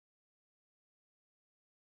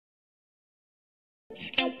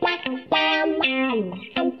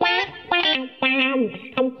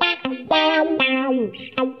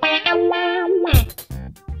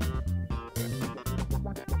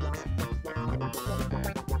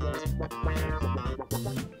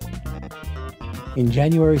In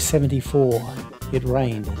January 74, it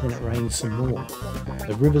rained, then it rained some more.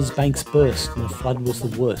 The river's banks burst and the flood was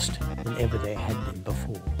the worst than ever there had been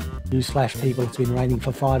before. Newsflash people, it's been raining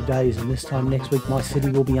for 5 days and this time next week my city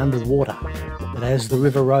will be underwater. But as the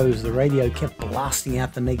river rose, the radio kept blasting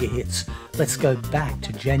out the mega hits. Let's go back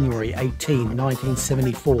to January 18,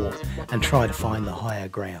 1974 and try to find the higher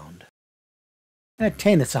ground. At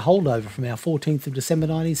 10, it's a holdover from our 14th of December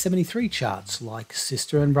 1973 charts, like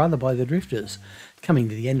Sister and Brother by the Drifters, coming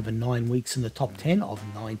to the end of 9 weeks in the top 10 of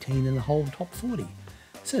 19 in the whole top 40.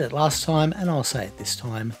 Said it last time and I'll say it this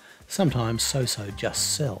time, sometimes so-so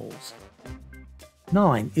just sells.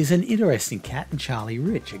 9 is an interesting cat and Charlie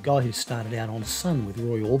Rich, a guy who started out on Sun with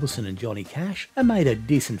Roy Orbison and Johnny Cash and made a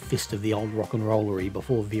decent fist of the old rock and rollery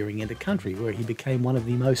before veering into country, where he became one of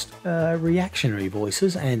the most reactionary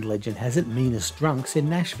voices and, legend has it, meanest drunks in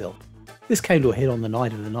Nashville. This came to a head on the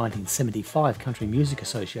night of the 1975 Country Music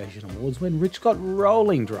Association Awards when Rich got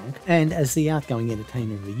rolling drunk and, as the outgoing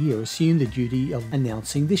entertainer of the year, assumed the duty of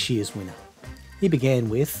announcing this year's winner. He began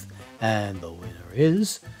with, "And the winner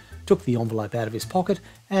is," took the envelope out of his pocket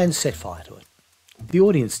and set fire to it. The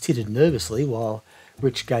audience tittered nervously while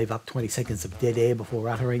Rich gave up 20 seconds of dead air before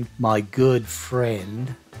uttering, "My good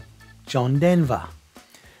friend, John Denver."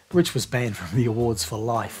 Rich was banned from the awards for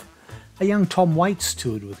life. A young Tom Waits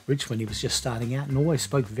toured with Rich when he was just starting out and always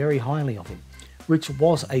spoke very highly of him. Rich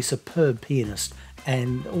was a superb pianist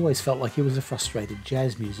and always felt like he was a frustrated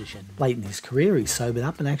jazz musician. Late in his career he sobered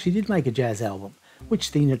up and actually did make a jazz album,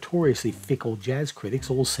 which the notoriously fickle jazz critics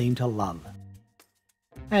all seem to love.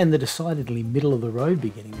 And the decidedly middle-of-the-road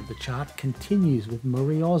beginning of the chart continues with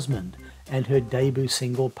Marie Osmond and her debut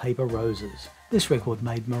single Paper Roses. This record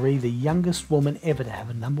made Marie the youngest woman ever to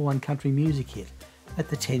have a #1 country music hit at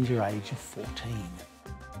the tender age of 14.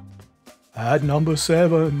 At number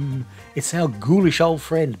 7, it's our ghoulish old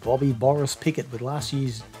friend Bobby Boris Pickett with last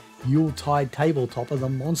year's Yuletide table topper, the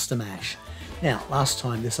Monster Mash. Now, last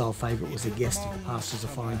time this old favourite was a guest of the Pastors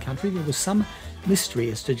of Foreign Country, there was some mystery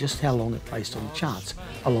as to just how long it placed on the charts,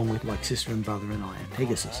 along with Like Sister and Brother and I Am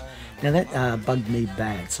Pegasus. Now that bugged me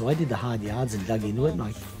bad, so I did the hard yards and dug into it, and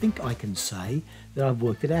I think I can say that I've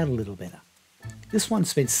worked it out a little better. This one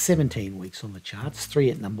spent 17 weeks on the charts,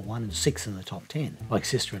 3 at #1 and 6 in the top 10. Like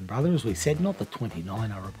Sister and Brother, as we said, not the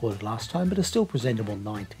 29 I reported last time, but a still presentable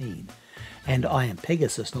 19. And I Am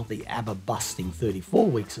Pegasus, not the ABBA-busting 34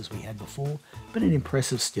 weeks as we had before, but an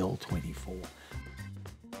impressive still 24.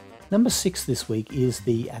 Number 6 this week is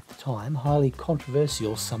the, at the time, highly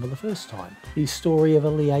controversial Summer the First Time, the story of a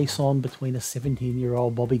liaison between a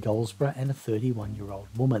 17-year-old Bobby Goldsborough and a 31-year-old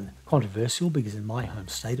woman. Controversial because in my home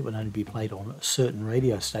state it would only be played on certain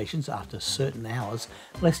radio stations after certain hours,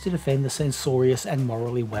 lest it offend the censorious and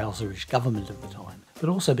morally wowzerish government of the time. But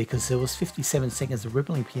also because there was 57 seconds of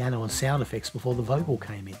rippling piano and sound effects before the vocal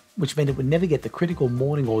came in, which meant it would never get the critical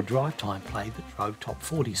morning or drive time play that drove top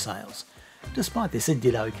 40 sales. Despite this, it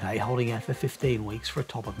did okay, holding out for 15 weeks for a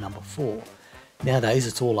top of number 4. Nowadays,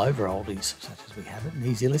 it's all over oldies, such as we have it in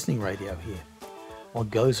easy listening radio here. What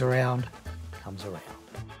goes around, comes around.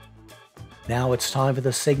 Now it's time for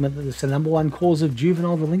the segment that is the #1 cause of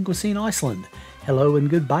juvenile delinquency in Iceland. Hello and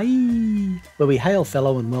goodbye, where we hail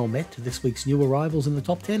fellow and well met to this week's new arrivals in the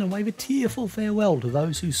top 10 and wave a tearful farewell to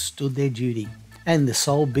those who stood their duty. And the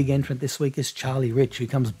sole big entrant this week is Charlie Rich, who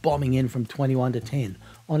comes bombing in from 21 to 10,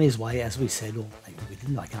 on his way, as we said, or maybe we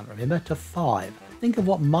didn't, I can't remember, to 5. Think of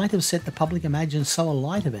what might have set the public imagine so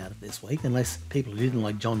alight about it this week, unless people who didn't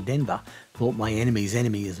like John Denver thought my enemy's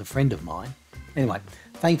enemy is a friend of mine. Anyway,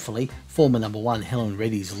 thankfully, former #1 Helen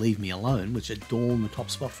Reddy's Leave Me Alone, which adorned the top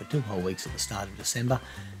spot for 2 whole weeks at the start of December,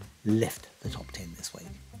 left the top 10 this week.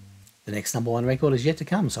 The next #1 record is yet to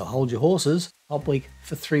come, so hold your horses. Top week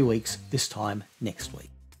for 3 weeks, this time next week.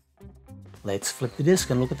 Let's flip the disc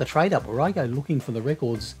and look at the trade-up, where I go looking for the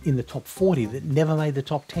records in the top 40 that never made the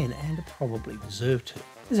top 10 and probably deserve to.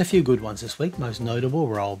 There's a few good ones this week, most notable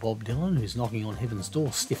were old Bob Dylan, who's knocking on heaven's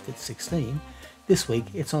door stiffed at 16. This week,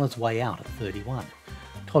 it's on its way out at 31.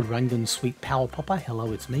 Todd Rundgren's sweet power popper,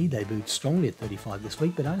 Hello It's Me, debuted strongly at 35 this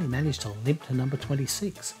week, but only managed to limp to number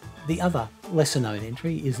 26. The other, lesser-known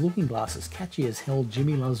entry is Looking Glass's catchy as hell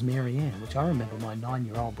Jimmy Loves Marianne, which I remember my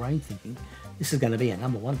 9-year-old brain thinking, this is going to be a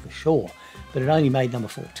 #1 for sure, but it only made number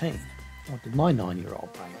 14. What did my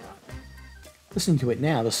 9-year-old brain know? Listening to it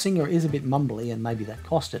now, the singer is a bit mumbly and maybe that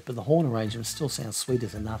cost it, but the horn arrangement still sounds sweet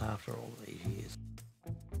as a nut after all these years.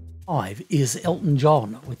 5 is Elton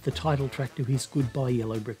John with the title track to his Goodbye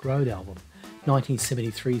Yellow Brick Road album.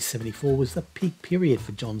 1973-74 was the peak period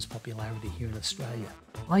for John's popularity here in Australia.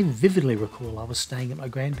 I vividly recall I was staying at my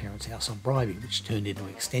grandparents' house on Bribie, which turned into an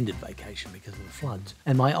extended vacation because of the floods,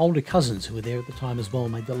 and my older cousins who were there at the time as well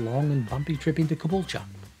made the long and bumpy trip into Caboolture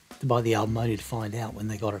to buy the album, only to find out when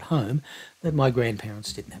they got it home that my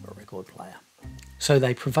grandparents didn't have a record player. So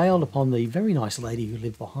they prevailed upon the very nice lady who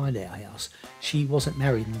lived behind our house. She wasn't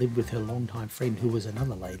married and lived with her longtime friend who was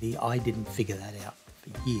another lady. I didn't figure that out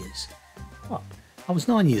for years. Well, I was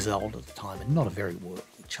 9 years old at the time and not a very worldly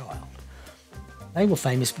child. They were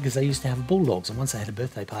famous because they used to have bulldogs, and once they had a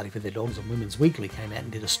birthday party for their dogs and Women's Weekly came out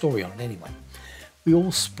and did a story on it anyway. We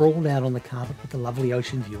all sprawled out on the carpet with the lovely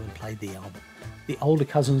ocean view and played the album. The older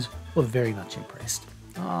cousins were very much impressed.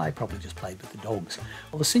 I probably just played with the dogs.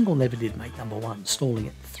 Well, the single never did make number 1, stalling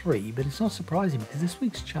at 3, but it's not surprising because this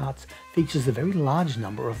week's charts features a very large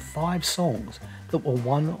number of 5 songs that were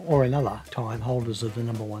one or another time holders of the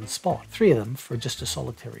number 1 spot, 3 of them for just a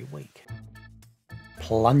solitary week.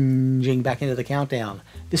 Plunging back into the countdown,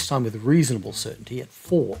 this time with reasonable certainty at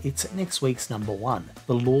 4, it's next week's number 1,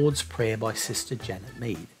 The Lord's Prayer by Sister Janet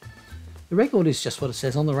Mead. The record is just what it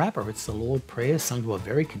says on the wrapper. It's the Lord Prayer sung to a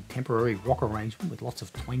very contemporary rock arrangement with lots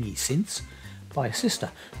of twangy synths by a sister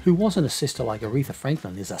who wasn't a sister like Aretha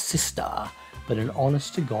Franklin is a sister, but an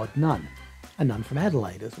honest-to-God nun. A nun from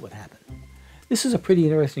Adelaide, as it would happen. This is a pretty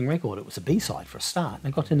interesting record. It was a B-side for a start,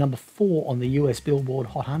 and it got to number 4 on the US Billboard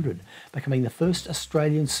Hot 100, becoming the first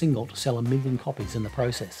Australian single to sell 1 million copies in the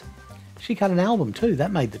process. She cut an album too,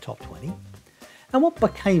 that made the top 20. And what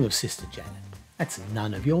became of Sister Janet? That's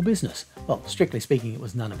none of your business. Well, strictly speaking, it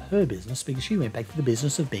was none of her business because she went back to the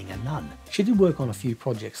business of being a nun. She did work on a few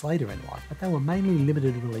projects later in life, but they were mainly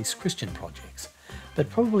limited release Christian projects. But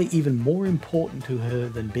probably even more important to her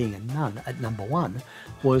than being a nun at number 1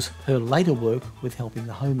 was her later work with helping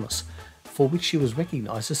the homeless, for which she was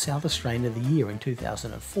recognised as South Australian of the Year in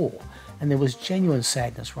 2004, and there was genuine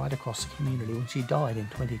sadness right across the community when she died in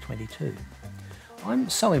 2022.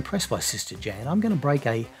 I'm so impressed by Sister Jan, I'm going to break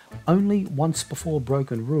a only once before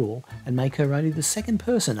broken rule and make her only the second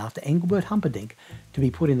person after Engelbert Humperdinck to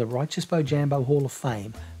be put in the Righteous Bojambo Hall of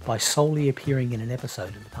Fame by solely appearing in an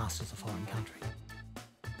episode of The Pastors of Foreign Country.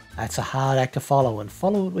 That's a hard act to follow, and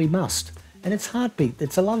follow it we must. And it's Heartbeat,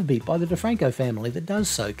 that's a love beat by the DeFranco family that does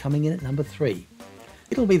so, coming in at number 3.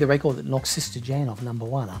 It'll be the record that knocks Sister Jan off number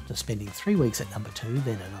 1 after spending 3 weeks at number 2,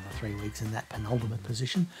 then another 3 weeks in that penultimate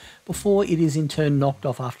position, before it is in turn knocked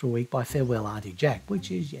off after a week by Farewell Auntie Jack,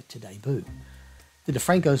 which is yet to debut. The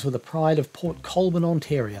DeFrancos were the pride of Port Colborne,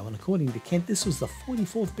 Ontario, and according to Kent, this was the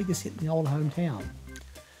 44th biggest hit in the old hometown.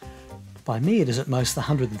 By me, it is at most the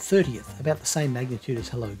 130th, about the same magnitude as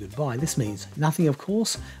Hello Goodbye. This means nothing, of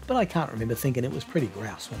course, but I can't remember thinking it was pretty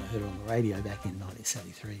grouse when I heard it on the radio back in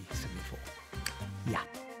 1973-74. Yeah.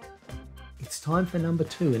 It's time for number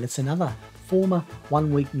 2, and it's another former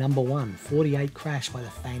 1 week number 1, 48 Crash by the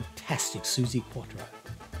fantastic suziquatro.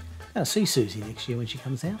 I'll see Susie next year when she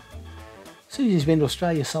comes out. Susie's been to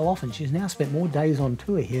Australia so often, she's now spent more days on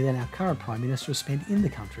tour here than our current Prime Minister has spent in the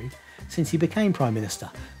country since he became Prime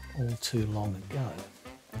Minister, all too long ago.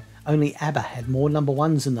 Only ABBA had more number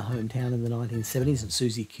 1s in the hometown in the 1970s, and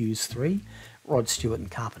Susie Q's 3. Rod Stewart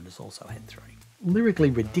and Carpenters also had 3. Lyrically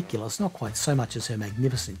ridiculous, not quite so much as her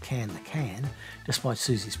magnificent Can the Can. Despite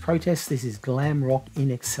Susie's protests, this is glam rock in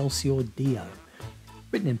excelsior Dio.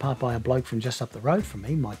 Written in part by a bloke from just up the road from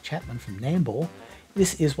me, Mike Chapman from Nambour,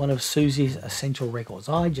 this is one of Susie's essential records.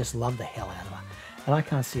 I just love the hell out of her, and I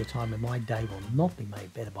can't see a time when my day will not be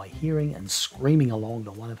made better by hearing and screaming along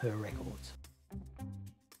to one of her records.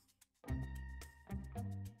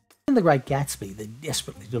 In The Great Gatsby, the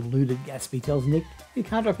desperately deluded Gatsby tells Nick, "You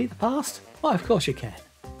can't repeat the past?" Why, of course you can.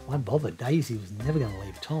 Why bother? Daisy was never going to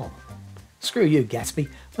leave Tom. Screw you, Gatsby.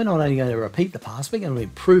 We're not only going to repeat the past, we're going to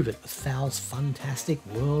improve it with Fowl's Fantastic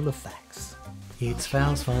World of Facts. It's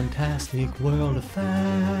Fowl's Fantastic World of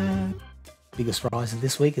Facts. Biggest rise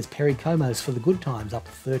this week is Perry Como's For the Good Times, up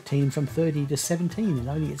 13 from 30 to 17 in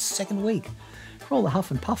only its second week. For all the huff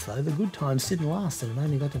and puff though, The Good Times didn't last and it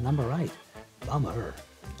only got to number 8. Bummer.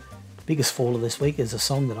 Biggest faller this week is a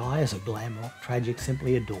song that I, as a glam rock tragic,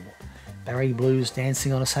 simply adore. Barry Blues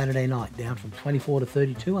Dancing on a Saturday Night, down from 24 to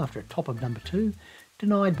 32 after a top of number 2,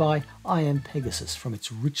 denied by I Am Pegasus from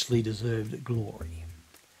its richly deserved glory.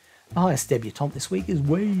 The highest debutante this week is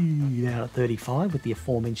way down at 35 with the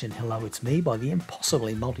aforementioned Hello It's Me by the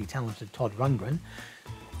impossibly multi-talented Todd Rundgren.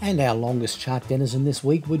 And our longest chart denizen this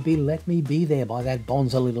week would be Let Me Be There by that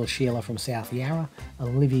bonza little Sheila from South Yarra,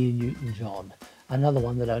 Olivia Newton-John. Another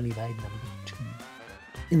one that only made number 2.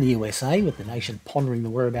 In the USA, with the nation pondering the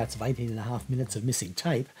whereabouts of 18.5 minutes of missing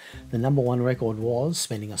tape, the number one record was,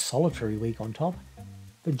 spending a solitary week on top,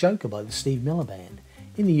 The Joker by the Steve Miller Band.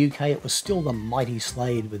 In the UK, it was still the mighty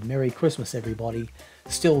Slade with Merry Christmas Everybody,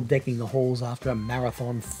 still decking the halls after a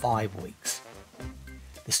marathon 5 weeks.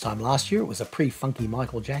 This time last year, it was a pre-funky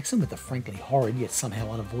Michael Jackson with the frankly horrid yet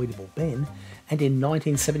somehow unavoidable Ben, and in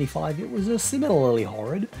 1975 it was a similarly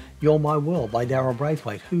horrid You're My World by Daryl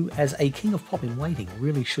Braithwaite, who, as a king of pop in waiting,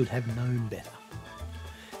 really should have known better.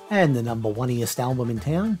 And the number one-iest album in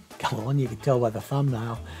town, come on, you can tell by the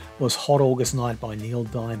thumbnail, was Hot August Night by Neil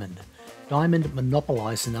Diamond. Diamond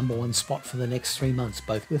monopolised the number one spot for the next 3 months,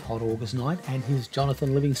 both with Hot August Night and his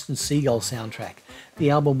Jonathan Livingston Seagull soundtrack, the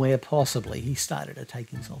album where possibly he started to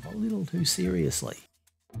take himself a little too seriously.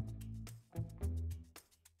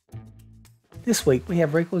 This week we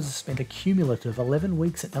have records that spent a cumulative 11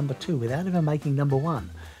 weeks at number 2 without ever making number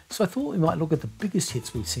 1, so I thought we might look at the biggest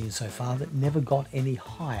hits we've seen so far that never got any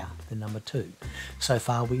higher than number 2. So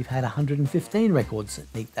far we've had 115 records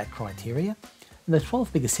that meet that criteria, and the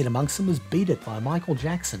 12th biggest hit amongst them was Beat It by Michael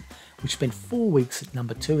Jackson, which spent 4 weeks at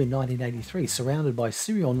number 2 in 1983, surrounded by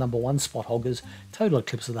serial number 1 spot hoggers Total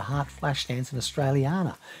Eclipse of the Heart, Flashdance and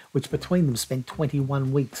Australiana, which between them spent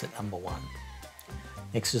 21 weeks at number 1.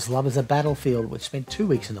 Next is Love is a Battlefield, which spent 2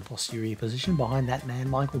 weeks in the posterior position behind that man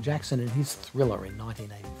Michael Jackson and his Thriller in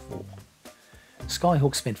 1984.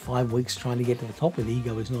 Skyhook spent 5 weeks trying to get to the top with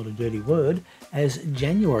Ego Is Not a Dirty Word, as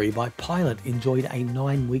January by Pilot enjoyed a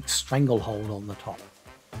 9-week stranglehold on the top.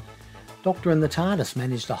 Doctor and the TARDIS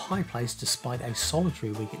managed a high place despite a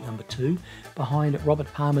solitary week at number 2 behind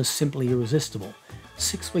Robert Palmer's Simply Irresistible.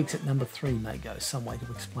 6 weeks at number 3 may go some way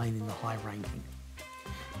to explain in the high ranking.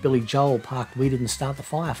 Billy Joel parked We Didn't Start the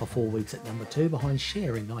Fire for 4 weeks at number 2 behind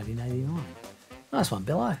Cher in 1989. Nice one,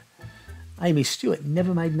 Billo. Amy Stewart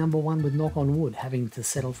never made number 1 with Knock on Wood, having to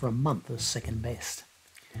settle for a month as second best.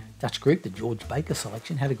 Dutch group, the George Baker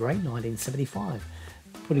Selection, had a great 1975,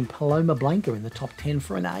 putting Paloma Blanca in the top 10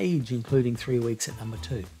 for an age, including 3 weeks at number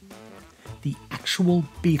 2. The actual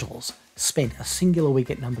Beatles spent a singular week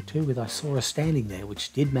at number 2 with I Saw Her Standing There,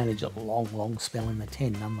 which did manage a long spell in the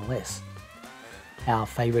 10 nonetheless. Our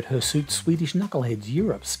favourite hirsute Swedish knuckleheads,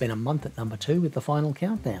 Europe, spent a month at number 2 with The Final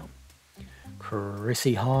Countdown.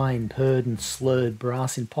 Chrissy Hine purred and slurred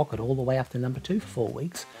Brass in Pocket all the way up to number 2 for 4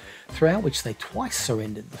 weeks, throughout which they twice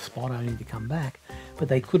surrendered the spot only to come back, but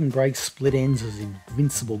they couldn't break Split Enz'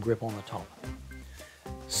 invincible grip on the top.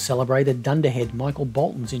 Celebrated dunderhead Michael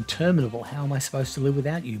Bolton's interminable How Am I Supposed to Live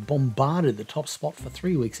Without You bombarded the top spot for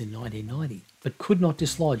 3 weeks in 1990, but could not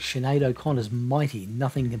dislodge Sinead O'Connor's mighty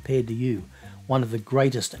Nothing Compared to You, one of the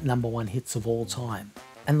greatest number 1 hits of all time.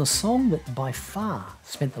 And the song that by far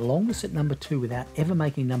spent the longest at number 2 without ever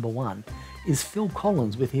making number 1 is Phil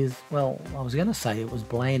Collins with his, well, I was going to say it was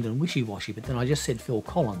bland and wishy-washy, but then I just said Phil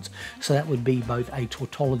Collins, so that would be both a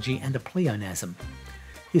tautology and a pleonasm.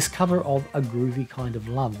 His cover of A Groovy Kind of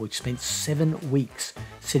Love, which spent 7 weeks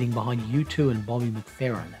sitting behind U2 and Bobby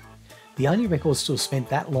McFerrin. The only records to have spent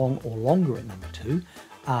that long or longer at number 2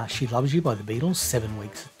 are She Loves You by the Beatles, 7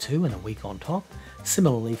 weeks at 2 and a week on top,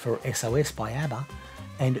 similarly for SOS by ABBA,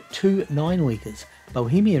 and 2 9-weekers,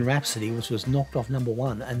 Bohemian Rhapsody, which was knocked off number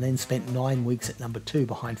 1 and then spent 9 weeks at number 2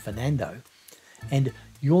 behind Fernando, and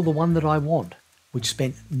You're the One That I Want, which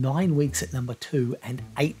spent 9 weeks at number 2 and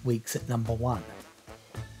 8 weeks at number 1.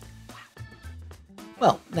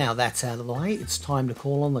 Well, now that's out of the way, it's time to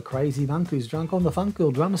call on the crazy monk who's drunk on the funk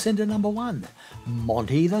who'll drum us into number 1,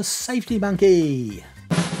 Monty the Safety Monkey.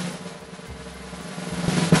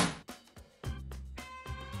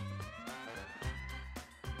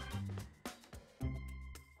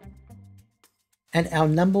 And our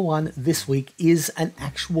number 1 this week is an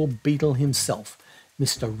actual Beatle himself,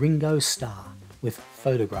 Mr. Ringo Starr, with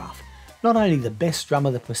Photograph. Not only the best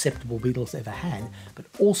drummer the Perceptible Beatles ever had, but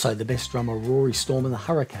also the best drummer Rory Storm and the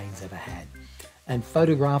Hurricanes ever had. And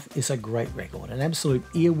Photograph is a great record, an absolute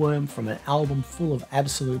earworm from an album full of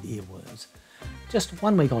absolute earworms. Just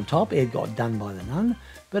 1 week on top, it got done by the Nun,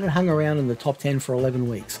 but it hung around in the top 10 for 11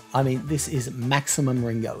 weeks. I mean, this is maximum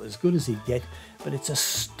Ringo, as good as he'd get, but it's a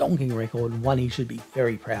stonking record, one he should be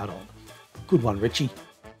very proud of. Good one, Richie.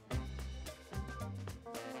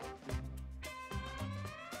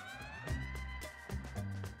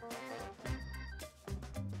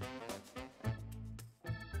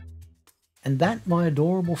 And that, my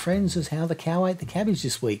adorable friends, is how the cow ate the cabbage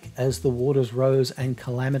this week, as the waters rose and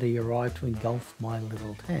calamity arrived to engulf my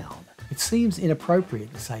little town. It seems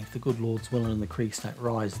inappropriate to say if the good Lord's willing and the creeks don't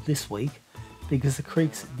rise this week, because the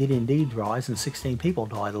creeks did indeed rise and 16 people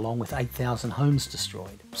died along with 8,000 homes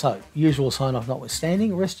destroyed. So, usual sign-off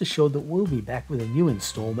notwithstanding, rest assured that we'll be back with a new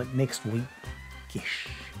instalment next week. Gish.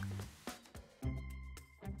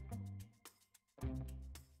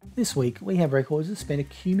 This week we have records that spent a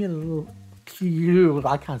cumulative,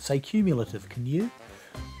 I can't say cumulative, can you?